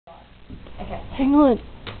Okay. Hang on.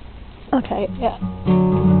 Okay, yeah.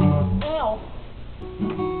 Ow.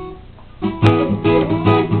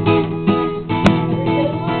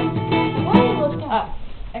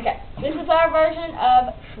 Okay, this is our version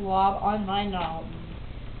of slob on my knob.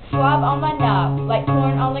 Slob on my knob, like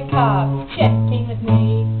corn on the cob. Checking with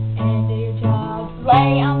me and do your job.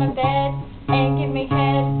 Lay on the bed and give me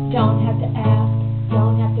head. Don't have to ask,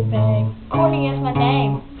 don't have to beg. Courtney is my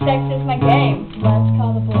name, sex is my game. Let's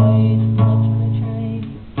call the boys, let's run a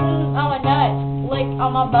train. On my nuts, lick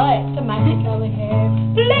on my butt to match the curly hair.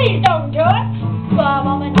 Please don't do it! Slob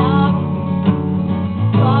on my knob,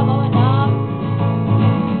 slob on my knob.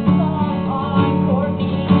 Slob on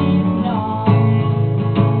Courtney's knob.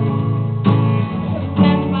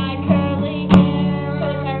 That's my curly hair,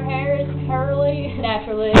 'cause her hair is curly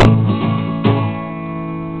naturally.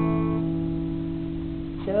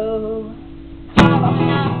 So, slob on my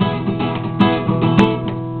knob.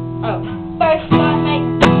 Oh, first spot make.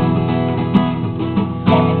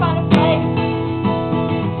 Second find a place.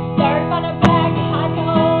 Third find a bag. Hide your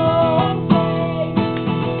whole face.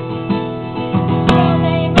 Girl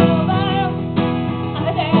name over. I'm a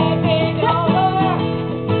dead big over.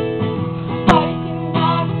 Party to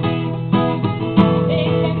knock.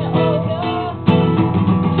 Big thing over.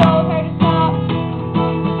 Told her to stop.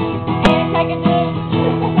 And take a dip.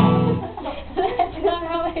 That's not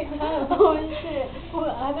how they go. Oh shit.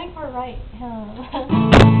 Well, I think we're right.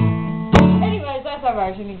 Anyways, that's our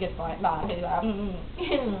version. You get fine. Bye.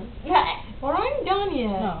 Well, I ain't done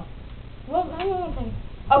yet. No. Well, I don't think.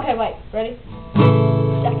 Okay, wait. Ready?